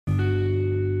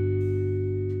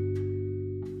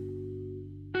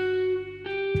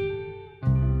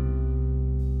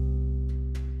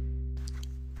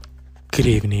Good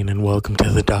evening and welcome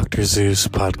to the Dr. Zeus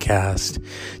podcast.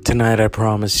 Tonight I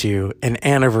promise you an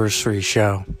anniversary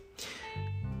show.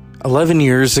 11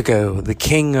 years ago, the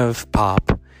king of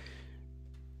pop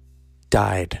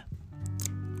died.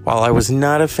 While I was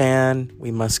not a fan,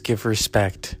 we must give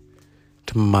respect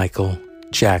to Michael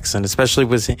Jackson, especially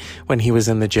when he was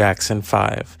in the Jackson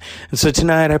 5. And so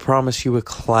tonight I promise you a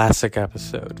classic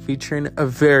episode featuring a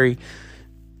very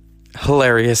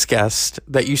hilarious guest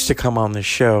that used to come on the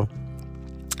show,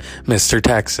 Mr.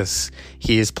 Texas.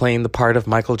 He is playing the part of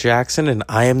Michael Jackson, and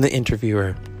I am the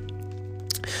interviewer.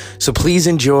 So please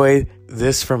enjoy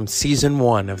this from season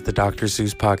 1 of the Dr.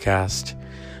 Zeus podcast,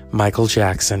 Michael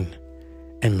Jackson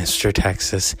and Mr.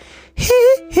 Texas.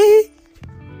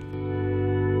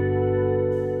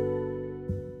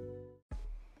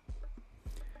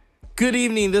 Good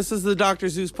evening. This is the Dr.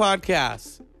 Zeus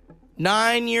podcast.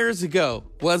 9 years ago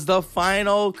was the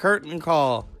final curtain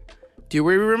call. Do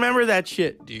we remember that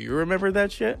shit? Do you remember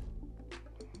that shit?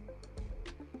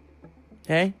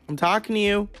 Hey, I'm talking to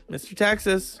you, Mr.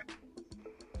 Texas.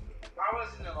 I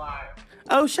wasn't alive.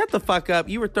 Oh, shut the fuck up.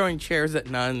 You were throwing chairs at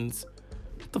nuns.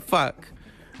 What the fuck?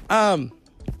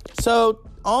 So,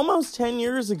 almost 10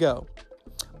 years ago,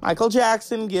 Michael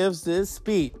Jackson gives this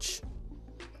speech.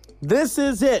 This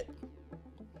is it.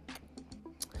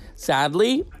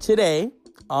 Sadly, today,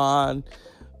 on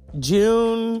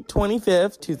June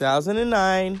 25th,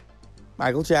 2009,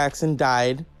 Michael Jackson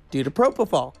died due to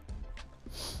propofol,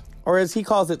 or as he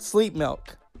calls it, sleep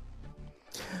milk.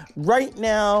 Right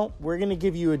now, we're going to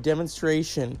give you a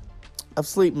demonstration of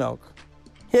sleep milk.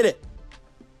 Hit it.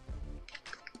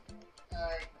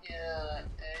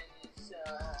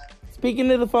 Speak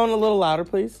into the phone a little louder,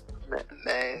 please.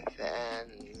 My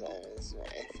fans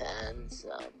so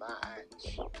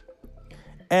much.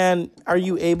 And are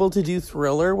you able to do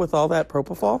Thriller with all that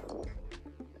propofol?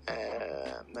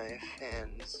 My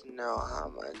fans know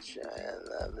how much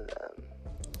I love them.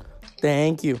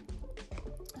 Thank you.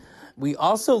 We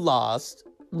also lost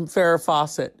Farrah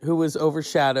Fawcett, who was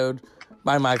overshadowed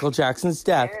by Michael Jackson's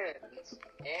death.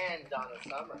 And Donna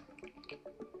Summer.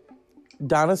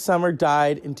 Donna Summer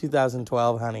died in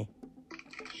 2012, honey.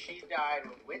 She died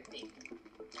with Whitney.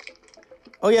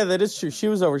 Oh, yeah, that is true. She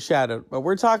was overshadowed. But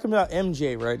we're talking about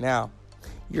MJ right now.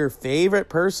 Your favorite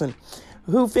person,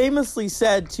 who famously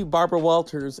said to Barbara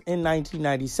Walters in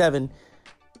 1997,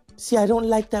 "See, I don't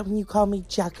like that when you call me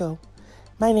Jacko.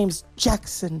 My name's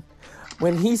Jackson."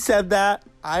 When he said that,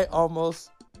 I almost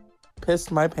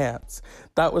pissed my pants.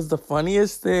 That was the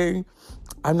funniest thing.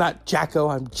 I'm not Jacko,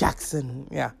 I'm Jackson.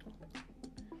 Yeah.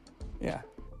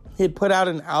 He had put out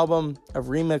an album of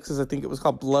remixes. I think it was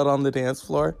called Blood on the Dance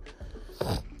Floor.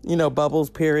 You know,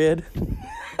 Bubbles, period.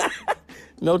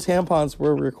 No tampons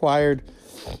were required.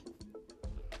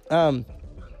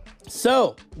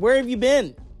 So, where have you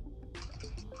been?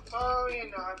 Oh,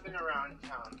 I've been around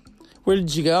town. Where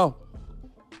did you go?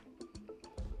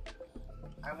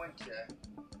 I went to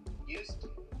Houston.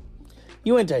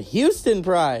 You went to Houston,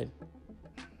 Pride.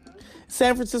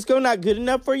 San Francisco not good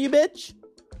enough for you, bitch?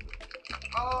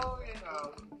 Oh,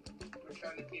 we're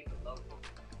trying to keep it local.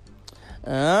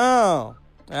 Oh,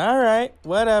 all right,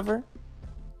 whatever.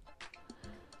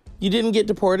 You didn't get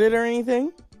deported or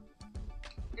anything?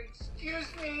 Excuse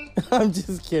me? I'm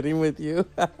just kidding with you.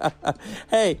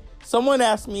 Hey, someone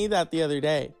asked me that the other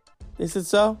day. They said,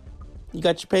 "So, you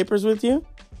got your papers with you?"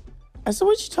 I said,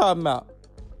 "What you talking about?"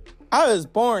 "I was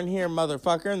born here,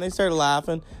 motherfucker." And they started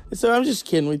laughing. They said, "I'm just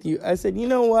kidding with you." I said, "You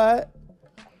know what?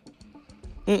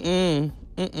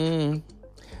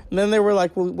 And then they were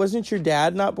like, "Well, wasn't your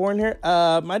dad not born here?"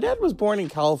 My dad was born in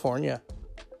California.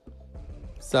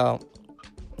 So,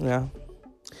 yeah.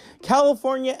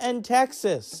 California and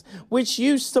Texas, which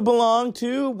used to belong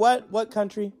to what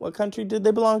country? What country did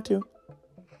they belong to?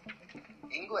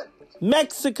 England.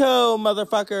 Mexico,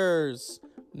 motherfuckers.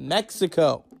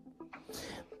 Mexico.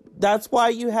 That's why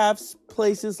you have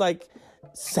places like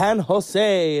San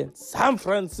Jose, San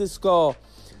Francisco,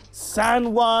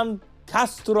 San Juan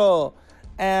Castro,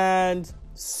 and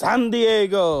San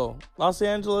Diego. Los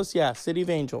Angeles, yeah, City of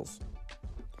Angels.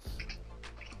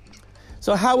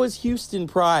 So how was Houston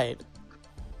Pride?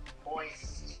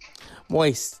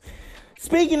 Moist.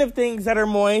 Speaking of things that are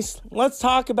moist, let's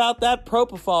talk about that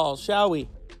propofol, shall we?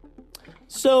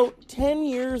 So 10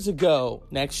 years ago,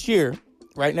 next year,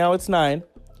 right now it's 9,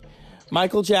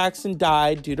 Michael Jackson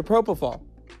died due to propofol.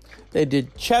 They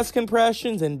did chest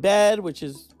compressions in bed, which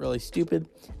is really stupid,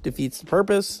 defeats the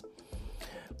purpose.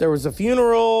 There was a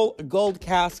funeral, a gold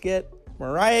casket.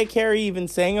 Mariah Carey even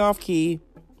sang off key.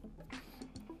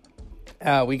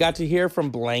 We got to hear from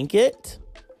Blanket.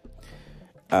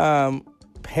 Patti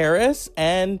Harris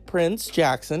and Prince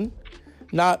Jackson.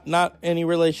 Not any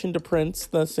relation to Prince,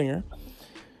 the singer.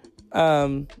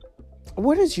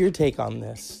 What is your take on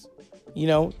this? You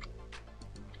know,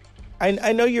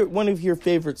 I know one of your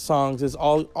favorite songs is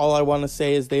all I want to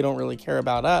say is they don't really care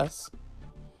about us.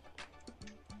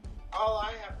 All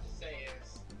I have to say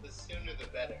is the sooner the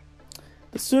better.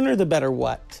 The sooner the better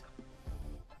what?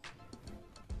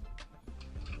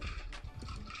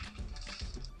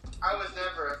 I was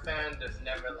never a fan of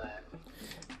Neverland.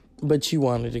 But you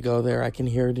wanted to go there. I can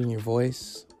hear it in your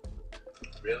voice.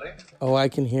 Really? Oh, I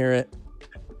can hear it.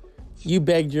 You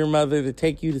begged your mother to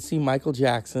take you to see Michael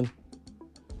Jackson.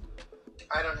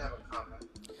 I don't have a comment.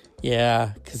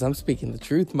 Yeah, because I'm speaking the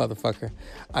truth, motherfucker.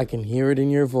 I can hear it in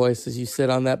your voice as you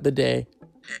sit on that bidet,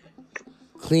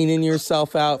 cleaning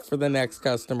yourself out for the next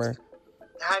customer.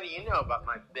 How do you know about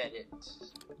my bidet?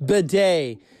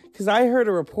 Bidet. Because I heard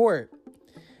a report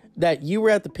that you were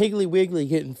at the Piggly Wiggly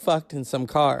getting fucked in some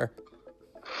car.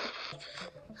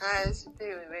 Hi, this is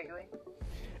Piggly Wiggly.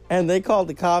 And they called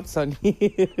the cops on you.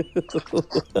 Hey,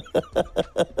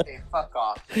 fuck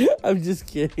off. I'm just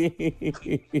kidding.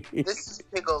 This is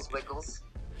Piggles Wiggles.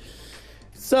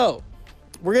 So,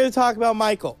 we're going to talk about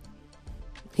Michael.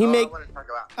 I want to talk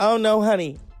about... Oh, no,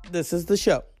 honey. This is the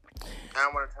show. I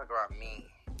want to talk about me.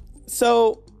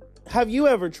 So, have you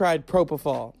ever tried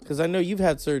propofol? Because I know you've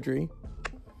had surgery.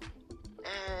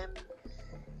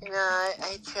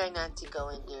 I try not to go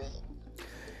into it.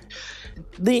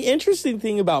 The interesting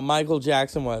thing about Michael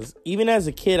Jackson was, even as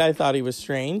a kid, I thought he was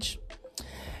strange.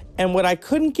 And what I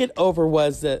couldn't get over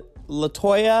was that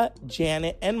LaToya,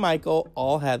 Janet, and Michael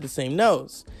all had the same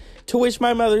nose. To which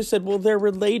my mother said, well, they're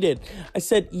related. I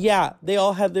said, yeah, they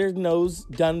all had their nose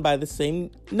done by the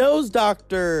same nose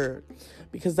doctor.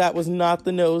 Because that was not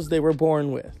the nose they were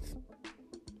born with.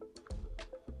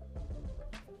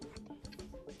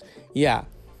 Yeah.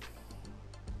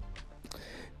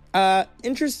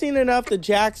 Interesting enough, the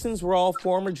Jacksons were all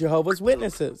former Jehovah's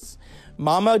Witnesses.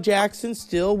 Mama Jackson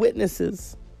still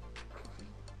witnesses.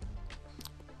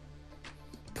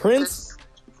 Prince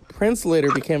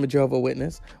later became a Jehovah's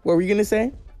Witness. What were you going to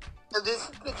say? This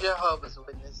is the Jehovah's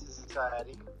Witnesses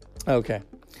Society. Okay.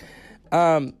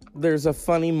 There's a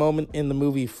funny moment in the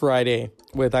movie Friday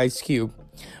with Ice Cube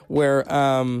where,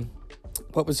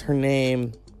 what was her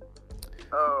name?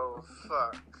 Oh,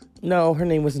 fuck. No, her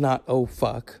name was not Oh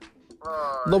Fuck.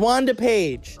 LaWanda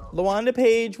Page. LaWanda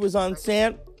Page was on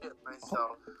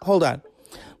Hold on.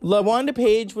 LaWanda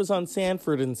Page was on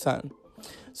Sanford and Son.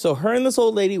 So her and this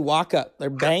old lady walk up. They're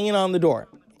banging on the door.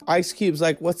 Ice Cube's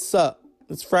like, what's up?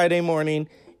 It's Friday morning.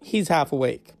 He's half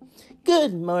awake.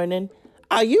 Good morning.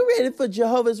 Are you ready for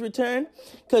Jehovah's return?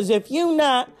 Because if you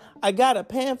not, I got a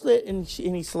pamphlet. And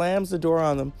he slams the door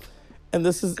on them. And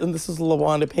this is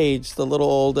LaWanda Page, the little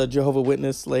old Jehovah's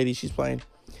Witness lady she's playing.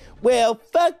 Well,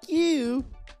 fuck you,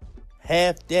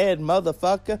 half-dead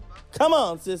motherfucker. Come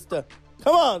on, sister.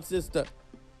 Come on, sister.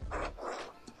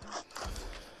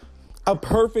 A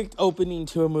perfect opening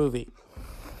to a movie.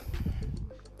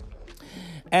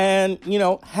 And, you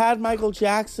know, had Michael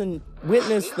Jackson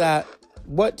witnessed that,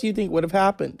 what do you think would have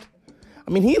happened?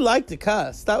 I mean, he liked to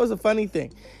cuss. That was a funny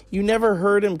thing. You never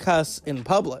heard him cuss in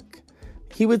public.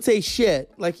 He would say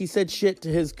shit, like he said shit to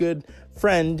his good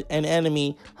friend and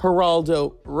enemy,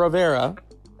 Geraldo Rivera.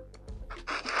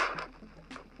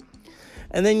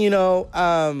 And then, you know,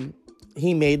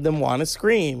 he made them want to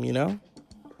scream, you know?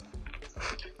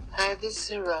 Hi, this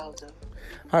is Geraldo.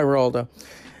 Hi, Geraldo.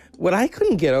 What I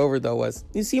couldn't get over, though, was,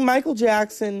 you see, Michael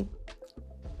Jackson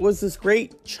was this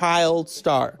great child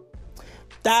star.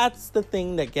 That's the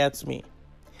thing that gets me.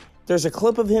 There's a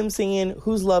clip of him singing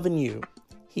Who's Loving You.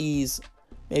 He's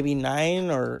maybe 9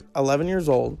 or 11 years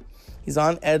old. He's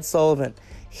on Ed Sullivan.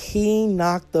 He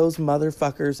knocked those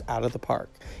motherfuckers out of the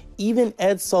park. Even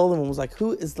Ed Sullivan was like,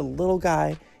 who is the little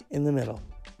guy in the middle?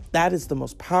 That is the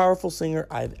most powerful singer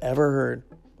I've ever heard.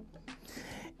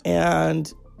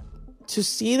 And to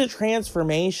see the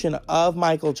transformation of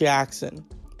Michael Jackson,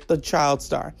 the child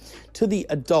star, to the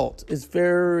adult is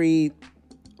very,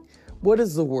 what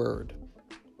is the word?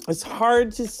 It's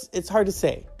hard to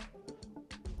say.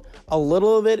 A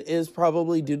little of it is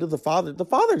probably due to the father. The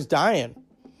father's dying.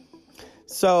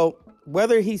 So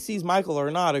whether he sees Michael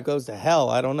or not, it goes to hell.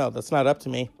 I don't know. That's not up to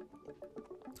me.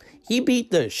 He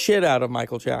beat the shit out of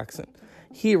Michael Jackson.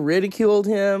 He ridiculed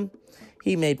him.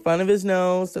 He made fun of his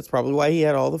nose. That's probably why he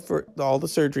had all the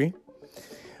surgery.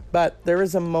 But there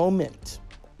was a moment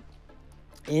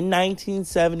in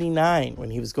 1979 when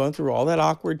he was going through all that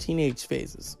awkward teenage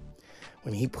phases,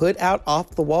 when he put out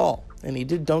Off the Wall, and he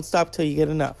did Don't Stop Till You Get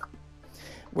Enough.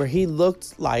 where he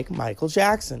looked like Michael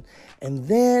Jackson. And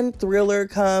then Thriller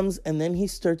comes, and then he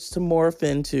starts to morph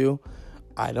into,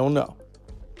 I don't know.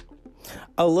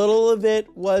 A little of it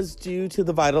was due to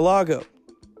the vitiligo,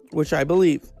 which I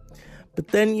believe. But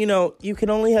then, you can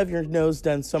only have your nose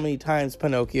done so many times,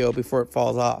 Pinocchio, before it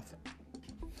falls off.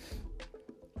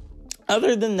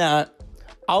 Other than that,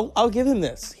 I'll give him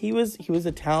this. He was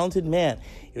a talented man.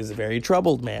 He was a very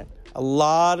troubled man. A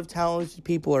lot of talented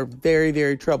people are very,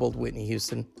 very troubled. Whitney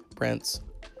Houston, Prince.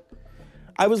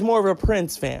 I was more of a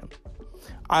Prince fan.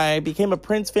 I became a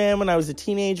Prince fan when I was a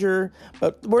teenager,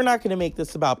 but we're not going to make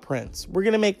this about Prince. We're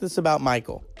going to make this about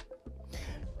Michael.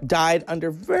 Died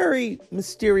under very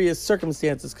mysterious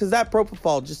circumstances, because that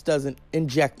propofol just doesn't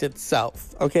inject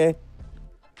itself, okay?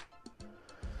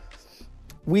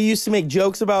 We used to make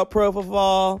jokes about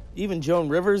propofol. Even Joan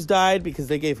Rivers died because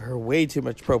they gave her way too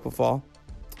much propofol.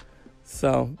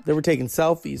 So they were taking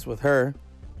selfies with her.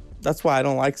 That's why I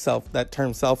don't like that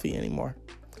term selfie anymore.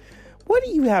 What do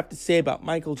you have to say about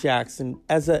Michael Jackson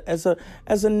as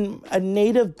a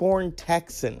native-born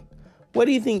Texan? What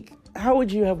do you think? How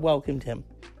would you have welcomed him?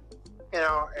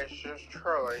 It's just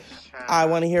truly sad. I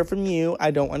want to hear from you.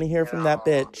 I don't want to hear from that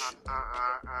bitch.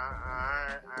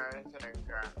 I think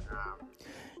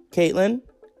Caitlin,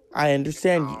 I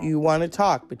understand you want to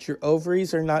talk, but your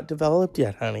ovaries are not developed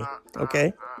yet, honey.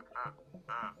 Okay?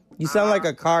 You sound like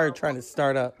a car trying to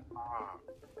start up.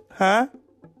 Huh?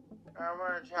 I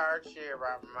want to talk to you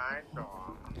about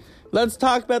Michael. Let's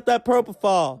talk about that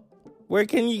propofol. Where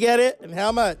can you get it and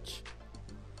how much?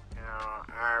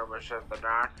 I was at the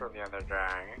doctor the other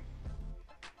day.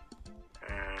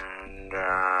 And,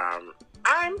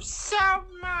 I'm so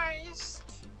moist.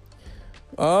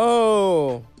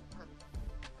 Oh.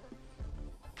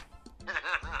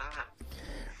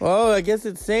 Oh, I guess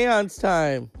it's seance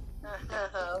time.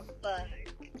 Oh, fuck.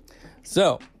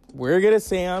 So, we're going to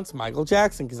seance Michael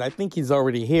Jackson, because I think he's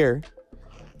already here.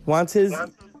 He wants his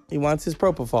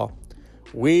propofol.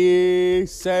 We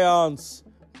seance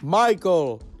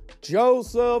Michael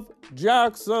Joseph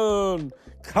Jackson.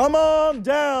 Come on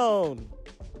down.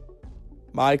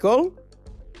 Michael?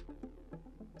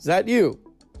 Is that you?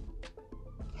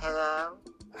 Hello?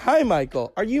 Hi,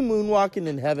 Michael. Are you moonwalking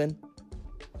in heaven?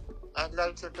 I'd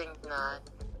like to think not.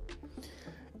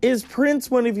 Is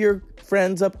Prince one of your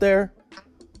friends up there?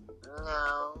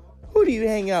 No. Who do you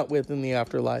hang out with in the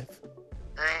afterlife?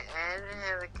 I don't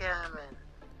have a comment.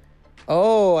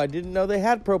 Oh, I didn't know they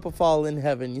had propofol in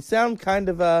heaven. You sound kind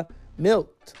of,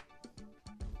 milked.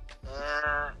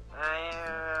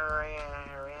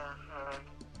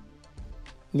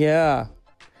 Yeah.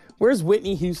 Where's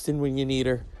Whitney Houston when you need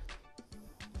her?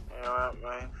 I want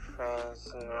my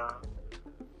friends to know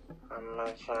I'm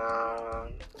a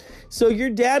child. So your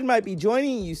dad might be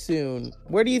joining you soon.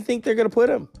 Where do you think they're going to put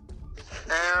him?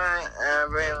 I want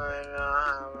everyone to know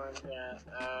how much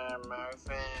I'm a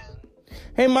fan.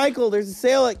 Hey, Michael, there's a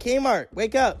sale at Kmart.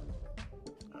 Wake up.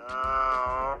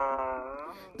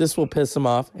 Oh. This will piss him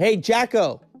off. Hey,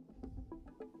 Jacko.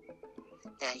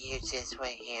 Now you just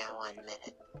wait here 1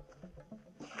 minute.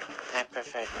 I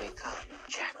prefer to be called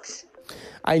Jax.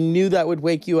 I knew that would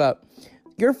wake you up.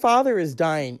 Your father is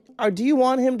dying. Do you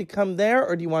want him to come there,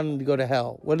 or do you want him to go to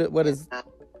hell? What is... I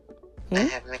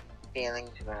have mixed feelings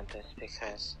about this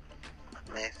because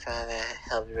my father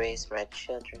helped raise my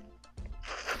children.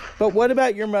 But what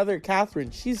about your mother,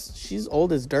 Catherine? She's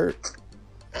old as dirt.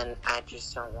 And I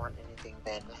just don't want anything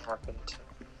bad to happen to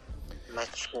my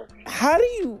children. How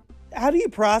do you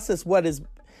process what is...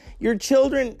 Your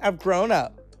children have grown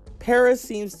up. Paris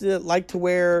seems to like to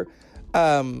wear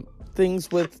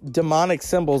things with demonic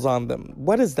symbols on them.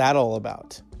 What is that all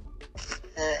about?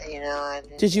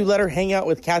 Did you let her hang out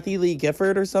with Kathy Lee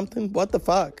Gifford or something? What the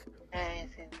fuck? I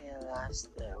think they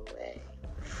lost their way.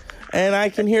 And I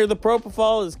can hear the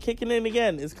propofol is kicking in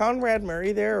again. Is Conrad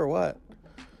Murray there or what?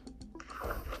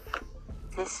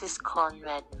 This is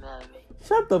Conrad Murray.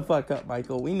 Shut the fuck up,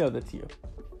 Michael. We know that's you.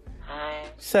 Hi.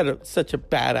 Such a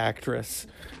bad actress.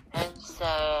 And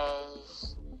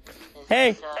says...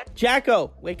 Hey,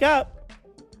 Jacko, wake up.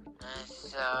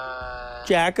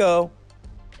 Jacko.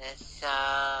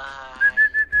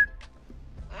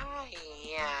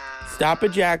 Yeah. Stop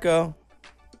it, Jacko.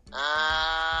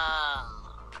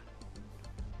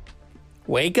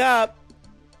 Wake up.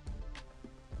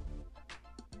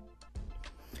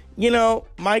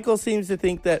 Michael seems to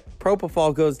think that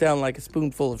propofol goes down like a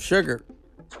spoonful of sugar.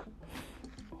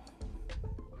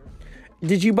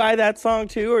 Did you buy that song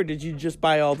too, or did you just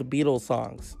buy all the Beatles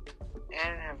songs? I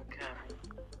don't have a comment.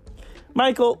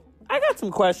 Michael, I got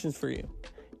some questions for you.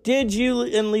 Did you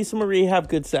and Lisa Marie have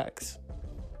good sex?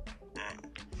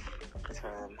 That's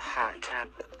one of them hot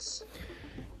topics. divorce.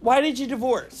 Why did you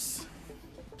divorce?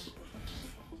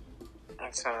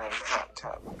 That's one of them hot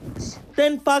topics.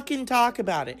 Then fucking talk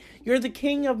about it. You're the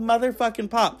king of motherfucking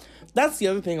pop. That's the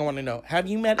other thing I want to know. Have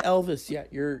you met Elvis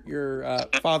yet? Your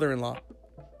father-in-law.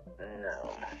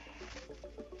 No.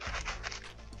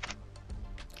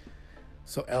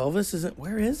 So Elvis isn't...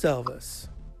 Where is Elvis?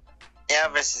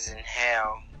 Elvis is in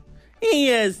hell He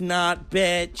is not,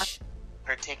 bitch.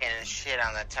 for taking a shit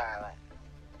on the toilet.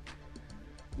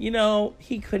 You know,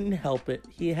 he couldn't help it.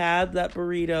 He had that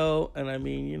burrito, and I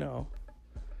mean, you know.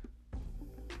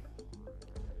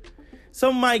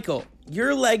 So, Michael,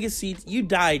 your legacy, you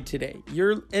died today.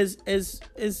 Is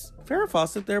Farrah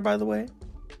Fawcett there, by the way?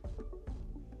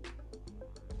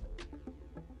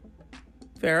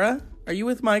 Farrah, are you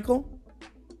with Michael?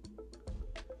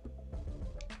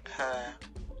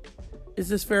 Is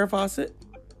this Farrah Fawcett?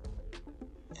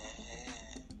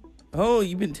 Oh,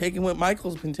 you've been taking what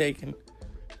Michael's been taking.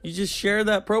 You just share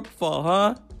that propofol,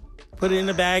 huh? Put it in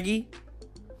a baggie.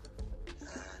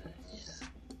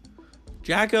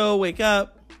 Jacko, wake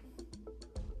up.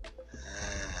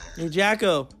 Hey,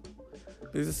 Jacko.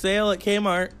 There's a sale at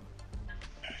Kmart.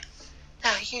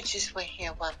 No, you just wait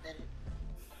here 1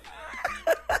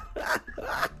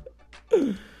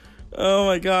 minute. Oh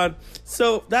my God.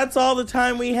 So that's all the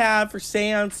time we have for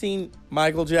seancing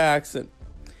Michael Jackson.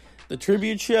 The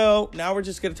tribute show. Now we're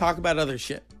just going to talk about other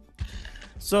shit.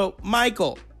 So,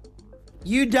 Michael,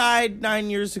 you died 9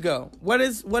 years ago. What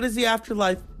is the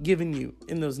afterlife given you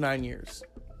in those 9 years?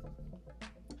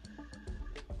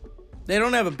 They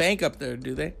don't have a bank up there,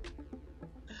 do they?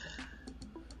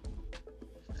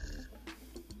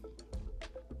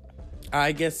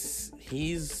 I guess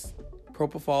he's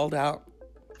propofol out.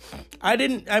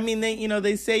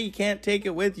 They say you can't take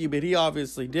it with you, but he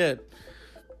obviously did.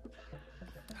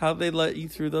 How they let you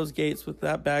through those gates with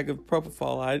that bag of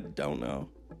propofol, I don't know.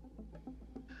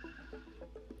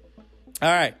 All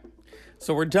right.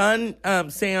 So we're done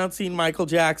seancing Michael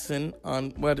Jackson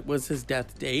on what was his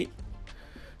death date.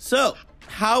 So,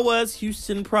 how was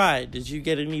Houston Pride? Did you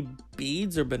get any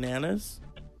beads or bananas?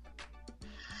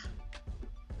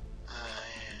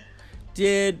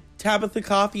 Did Tabitha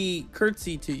Coffee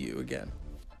curtsy to you again?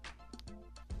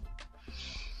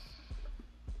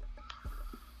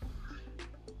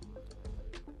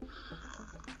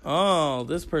 Oh,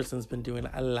 this person's been doing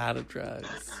a lot of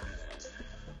drugs.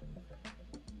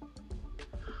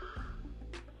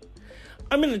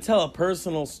 I'm going to tell a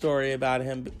personal story about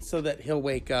him so that he'll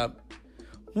wake up.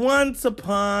 Once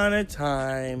upon a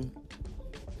time,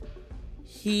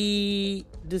 he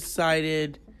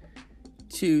decided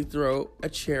to throw a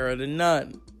chair at a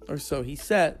nun, or so he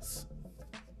says.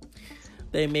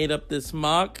 They made up this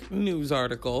mock news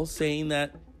article saying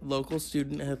that local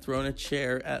student had thrown a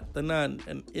chair at the nun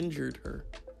and injured her.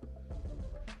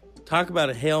 Talk about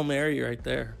a Hail Mary right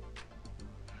there.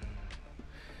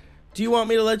 Do you want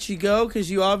me to let you go? Because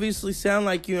you obviously sound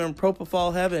like you're in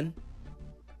propofol heaven.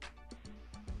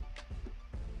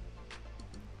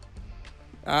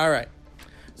 All right.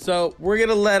 So we're going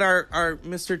to let our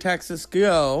Mr. Texas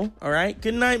go. All right.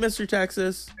 Good night, Mr.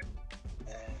 Texas.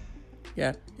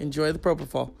 Yeah. Enjoy the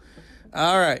propofol.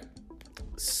 All right.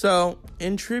 So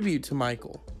in tribute to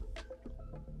Michael,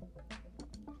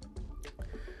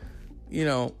 you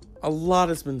know, a lot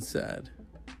has been said.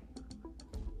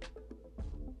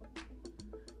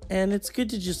 And it's good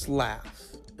to just laugh.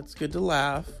 It's good to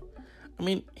laugh. I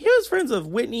mean, he was friends with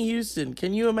Whitney Houston.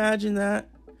 Can you imagine that?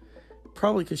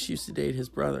 Probably because she used to date his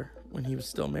brother when he was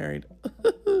still married.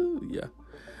 Yeah.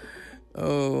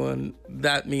 Oh, and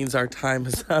that means our time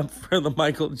is up for the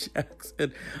Michael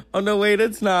Jackson. Oh, no, wait,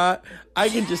 it's not. I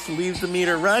can just leave the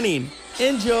meter running.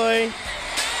 Enjoy.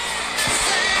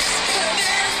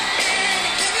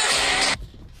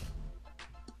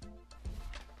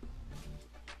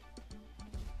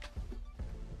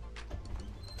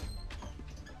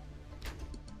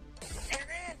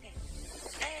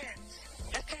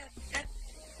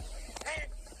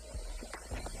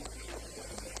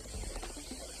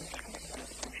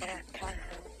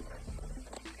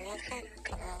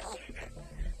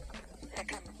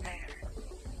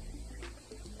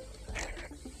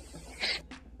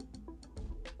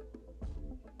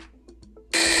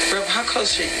 Bro, how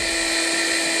close are you?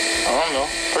 I don't know.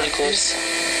 Pretty close.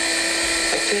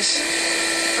 Like this?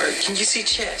 Or can you see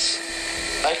chest?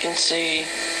 I can see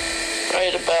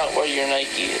right about where your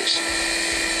Nike is.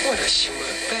 What a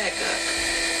schmuck. Back up.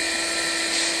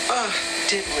 Oh,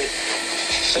 dipwit.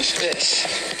 Like this.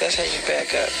 That's how you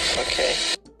back up, okay?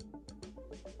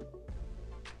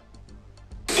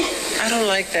 I don't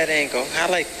like that angle. I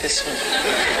like this one.